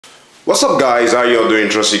What's up, guys? How y'all doing?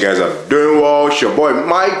 Trust you guys are doing well. It's your boy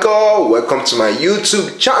Michael. Welcome to my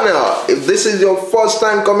YouTube channel. If this is your first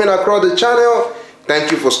time coming across the channel, thank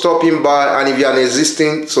you for stopping by, and if you're an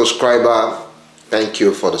existing subscriber, thank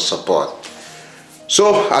you for the support.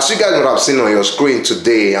 So as you guys would have seen on your screen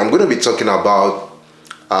today, I'm going to be talking about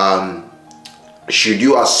should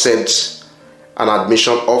you accept an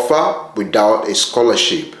admission offer without a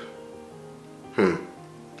scholarship?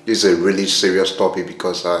 This is a really serious topic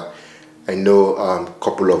because I know a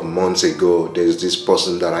couple of months ago there's this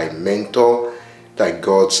person that I mentor that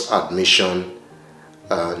got admission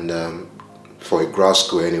and for a grad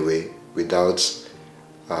school anyway without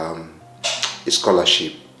a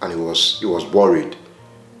scholarship, and he was worried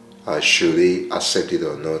should he accept it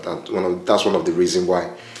or not, and that's one of the reasons why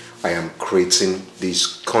I am creating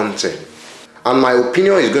this content. And my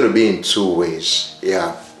opinion is going to be in two ways.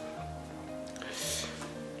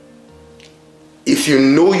 If you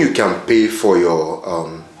know you can pay for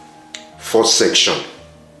your first section,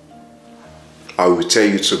 I will tell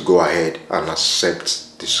you to go ahead and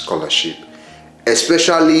accept the scholarship,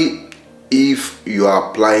 especially if you are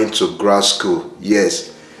applying to grad school.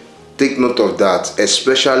 Yes, take note of that,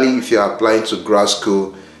 especially if you are applying to grad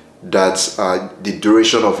school that the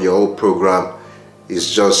duration of your whole program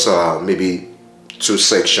is just maybe 2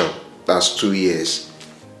 sections, that's 2 years.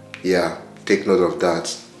 Take note of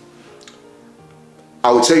that. I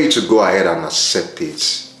will tell you to go ahead and accept it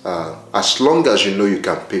as long as you know you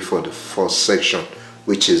can pay for the first section,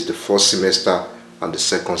 which is the first semester and the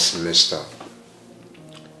second semester.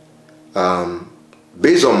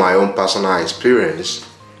 Based on my own personal experience,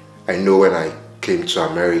 I know when I came to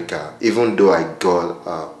America, even though I got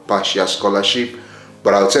a partial scholarship,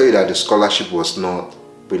 but I'll tell you that the scholarship was not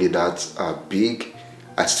really that big.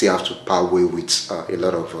 I still have to part way with a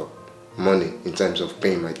lot of money in terms of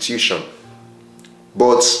paying my tuition.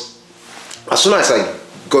 But as soon as I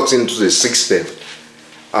got into the system,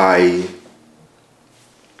 I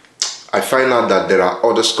find out that there are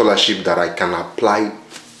other scholarships that I can apply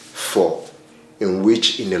for, in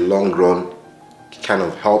which in the long run kind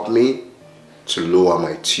of help me to lower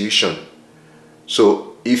my tuition.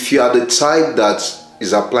 So if you are the type that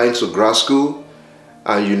is applying to grad school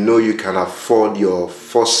and you know you can afford your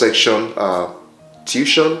first section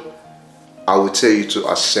tuition, I will tell you to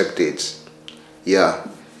accept it.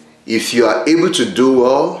 If you are able to do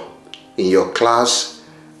well in your class,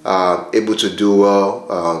 able to do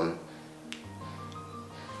well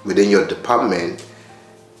within your department,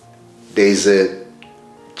 there is a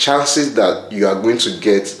chances that you are going to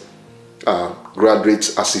get graduate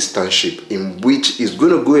assistantship, in which is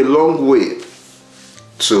going to go a long way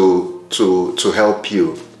to help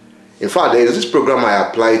you. In fact, there is this program I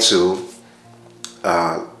applied to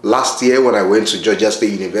last year when I went to Georgia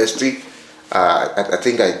State University. I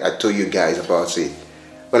think I told you guys about it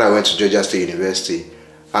when I went to Georgia State University,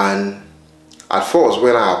 and at first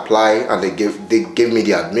when I applied and they gave me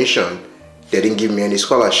the admission, they didn't give me any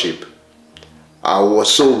scholarship. I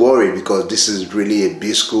was so worried because this is really a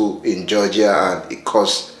big school in Georgia and it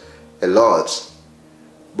costs a lot.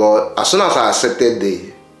 But as soon as I accepted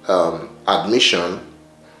the admission,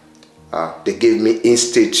 they gave me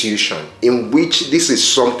institution, in which this is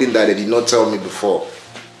something that they did not tell me before.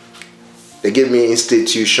 They gave me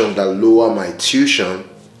institution that lower my tuition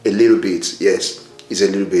a little bit. Yes, it's a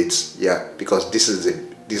little bit. Because this is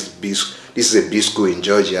a big school in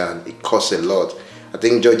Georgia and it costs a lot. I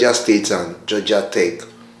think Georgia State and Georgia Tech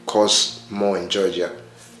cost more in Georgia,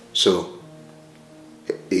 so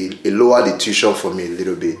it lowered the tuition for me a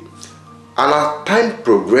little bit. And as time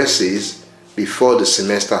progresses, before the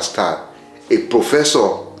semester starts, a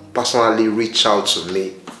professor personally reached out to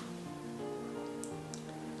me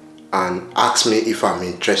and asked me if I'm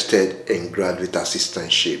interested in graduate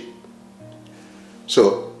assistantship.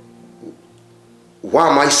 So why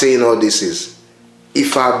am I saying all this is,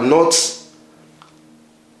 if I have not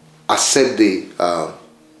accept the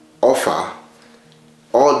offer,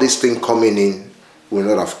 all this thing coming in will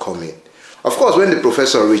not have come in. Of course, when the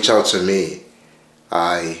professor reached out to me,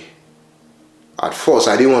 at first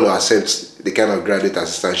I didn't want to accept the kind of graduate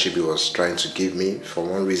assistantship he was trying to give me for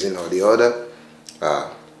one reason or the other.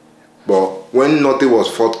 But when nothing was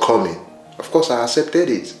forthcoming, of course I accepted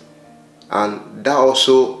it, and that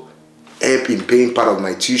also helped in paying part of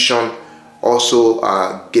my tuition. Also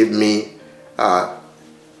gave me a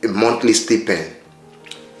monthly stipend.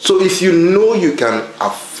 So if you know you can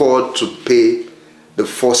afford to pay the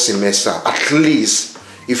first semester, at least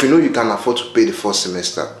if you know you can afford to pay the first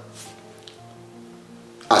semester,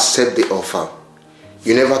 accept the offer.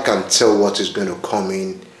 You never can tell what is going to come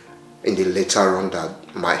in the later on that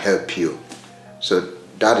might help you. So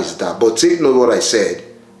that is that. But take note what I said.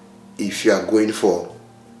 If you are going for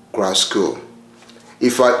grad school,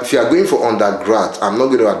 if you are going for undergrad, I'm not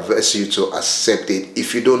going to advise you to accept it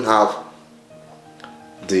if you don't have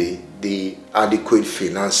the adequate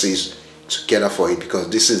finances together for it, because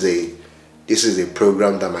this is a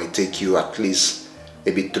program that might take you at least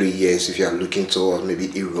maybe 3 years if you are looking towards maybe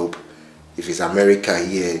Europe. If it's America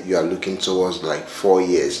here, you are looking towards like 4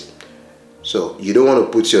 years. So you don't want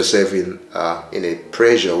to put yourself in a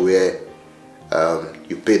pressure where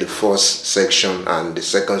you pay the first section and the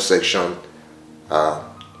second section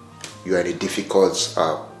you are in a difficult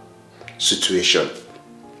situation.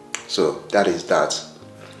 So that is that.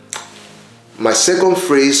 My second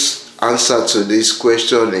phrase answer to this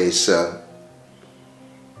question is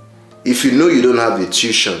if you know you don't have the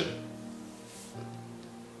tuition,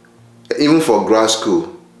 even for grad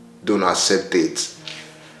school, don't accept it.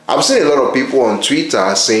 I've seen a lot of people on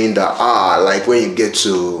Twitter saying that like when you get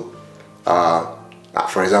to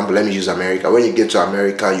for example, let me use America. When you get to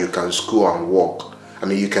America, you can school and work. I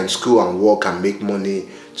mean, you can school and work and make money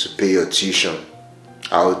to pay your tuition.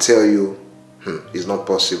 I will tell you, it's not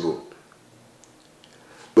possible.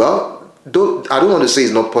 Well, I don't want to say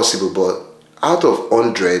it's not possible, but out of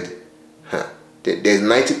 100, there's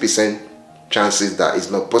 90% chances that it's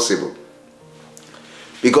not possible.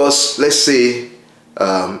 Because let's say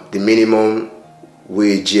the minimum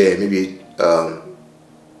wage here, maybe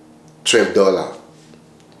 $12.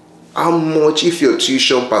 How much if your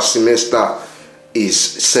tuition per semester is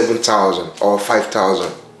 7,000 or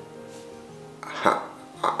 5,000?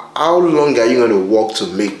 How long are you going to work to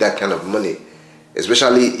make that kind of money?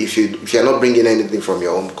 Especially if you're not bringing anything from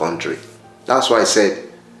your home country. That's why I said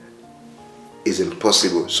it's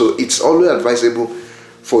impossible. So it's always advisable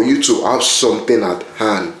for you to have something at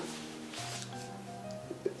hand.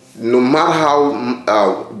 No matter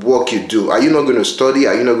how work you do, are you not going to study?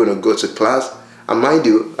 Are you not going to go to class? And mind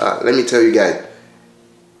you, let me tell you guys,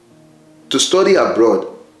 to study abroad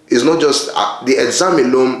is not just the exam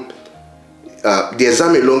alone. The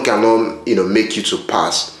exam alone cannot, make you to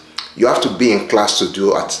pass. You have to be in class to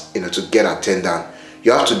do to get attendance.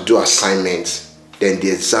 You have to do assignments, then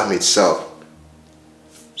the exam itself.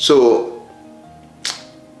 So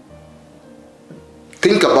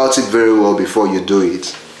think about it very well before you do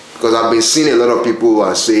it, because I've been seeing a lot of people who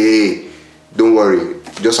are saying, hey, don't worry,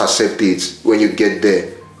 just accept it. When you get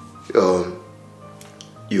there,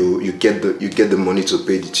 you get the money to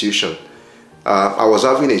pay the tuition. I was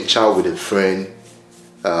having a chat with a friend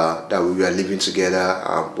that we were living together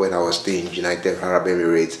when I was staying in United Arab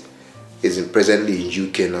Emirates. He's presently in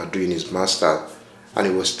UK now doing his master, and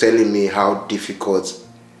he was telling me how difficult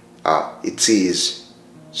it is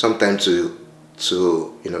sometimes to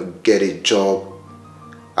get a job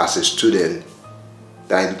as a student.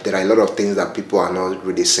 There are a lot of things that people are not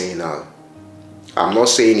really saying now. I'm not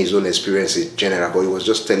saying his own experience in general, but he was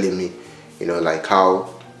just telling me, like how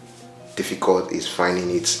difficult he's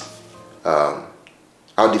finding it,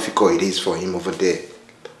 how difficult it is for him over there.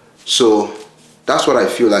 So that's what I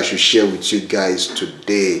feel I should share with you guys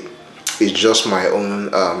today. It's just my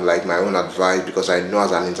own, my own advice, because I know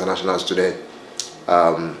as an international student,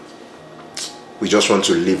 we just want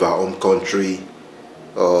to leave our home country,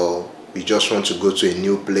 or we just want to go to a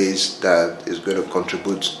new place that is going to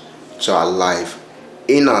contribute to our life.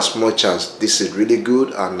 In as much as this is really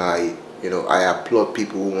good, and I applaud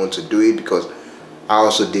people who want to do it, because I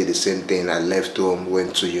also did the same thing. I left home,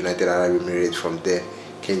 went to United Arab Emirates, from there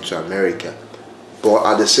came to America. But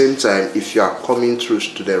at the same time, if you are coming through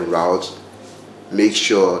student routes, make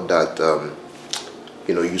sure that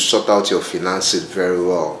you sort out your finances very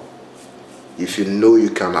well. If you know you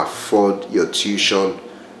can afford your tuition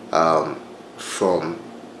for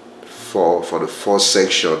the first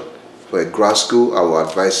section for a grad school, I will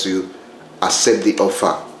advise you accept the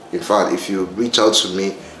offer. In fact, if you reach out to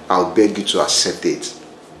me, I'll beg you to accept it.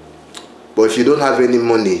 But if you don't have any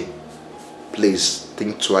money, please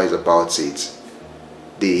think twice about it.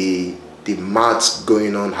 The maths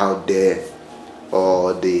going on out there,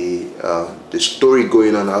 or the story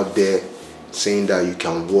going on out there saying that you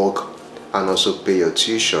can work and also pay your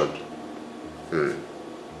tuition. I'm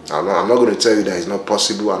not going to tell you that it's not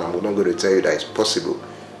possible, and I'm not going to tell you that it's possible,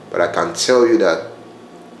 but I can tell you that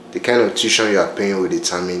the kind of tuition you are paying will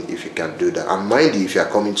determine if you can do that. And mind you, if you are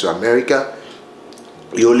coming to America,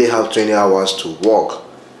 you only have 20 hours to work,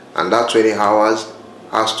 and that 20 hours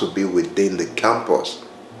has to be within the campus.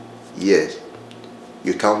 Yes,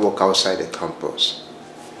 you can't work outside the campus.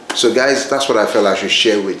 So guys, that's what I felt I should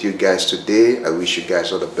share with you guys today. I wish you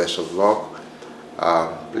guys all the best of luck.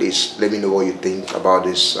 Please let me know what you think about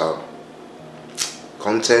this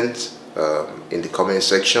content. in the comment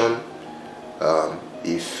section.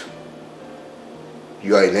 If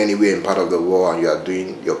you are in any way in part of the world and you are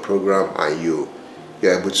doing your program and you're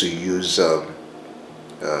able to use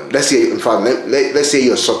let's say, in fact, let's say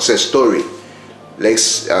your success story,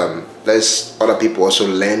 let's other people also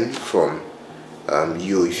learn from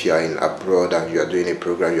you. If you are in abroad and you are doing a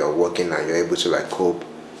program, you are working and you're able to like cope,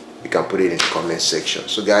 you can put it in the comment section.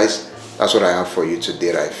 So guys, that's what I have for you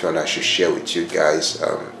today that I felt I should share with you guys,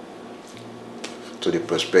 to the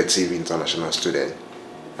prospective international student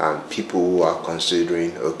and people who are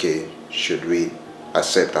considering, okay, should we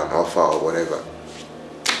accept an offer or whatever.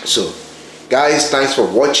 So guys, thanks for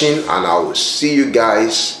watching, and I will see you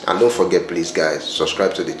guys. And don't forget, please guys,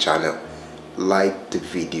 subscribe to the channel, like the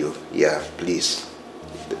video, yeah, please.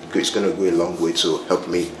 It's gonna go a long way to help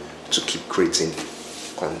me to keep creating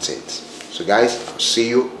content. So guys, I'll see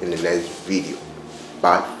you in the next video.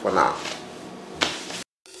 Bye for now.